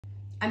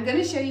I'm going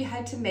to show you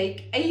how to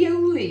make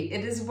aioli.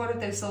 It is one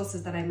of those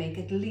sauces that I make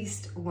at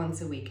least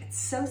once a week. It's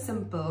so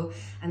simple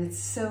and it's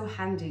so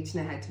handy to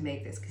know how to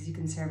make this because you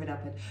can serve it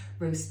up with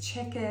roast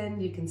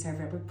chicken, you can serve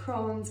it up with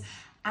prawns,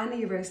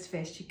 any roast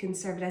fish. You can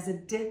serve it as a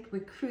dip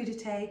with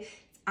crudité.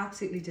 It's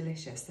absolutely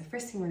delicious. The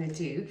first thing I'm going to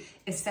do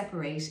is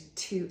separate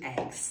 2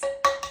 eggs.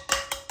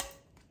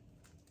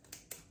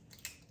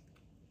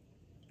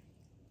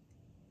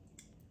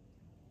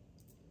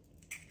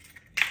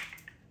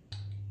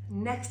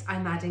 Next,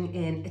 I'm adding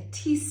in a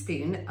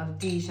teaspoon of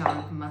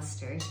Dijon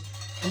mustard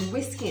and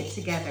whisking it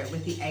together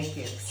with the egg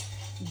yolks.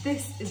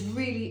 This is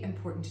really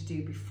important to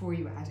do before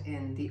you add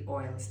in the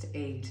oils to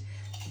aid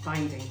the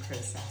binding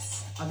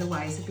process.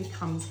 Otherwise, it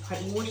becomes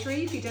quite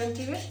watery if you don't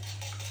do it.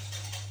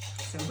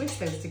 So whisk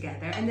those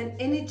together, and then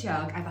in a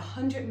jug, I have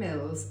 100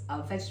 mils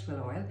of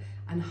vegetable oil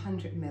and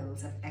 100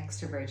 mils of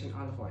extra virgin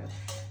olive oil.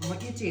 And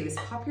what you do is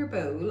pop your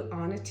bowl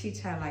on a tea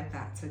towel like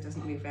that so it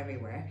doesn't move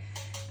everywhere.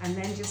 And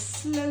then just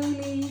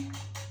slowly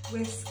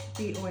whisk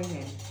the oil in.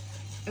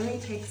 It only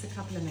takes a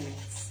couple of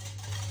minutes.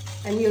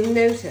 And you'll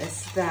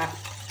notice that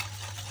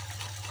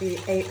the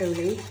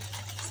aioli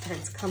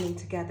starts coming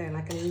together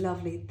like a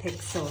lovely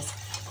thick sauce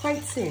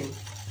quite soon.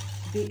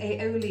 The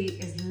aioli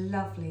is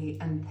lovely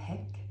and thick.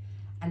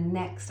 And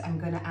next I'm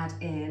going to add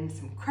in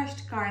some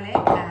crushed garlic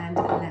and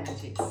lemon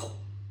juice.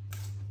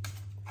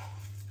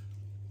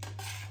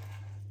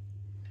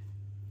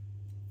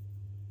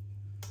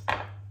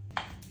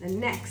 And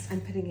next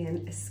I'm putting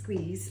in a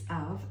squeeze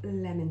of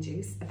lemon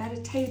juice, about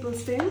a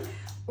tablespoon,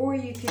 or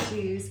you could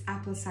use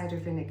apple cider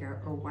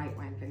vinegar or white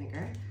wine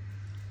vinegar.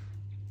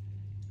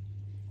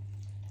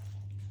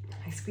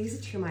 I squeeze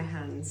it through my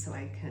hands so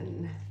I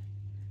can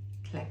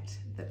collect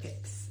the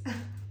bits.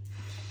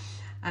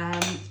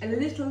 A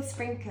little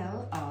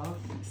sprinkle of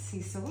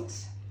sea salt,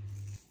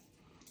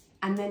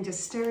 and then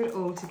just stir it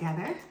all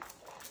together.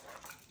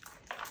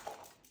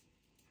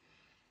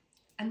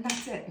 And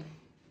that's it.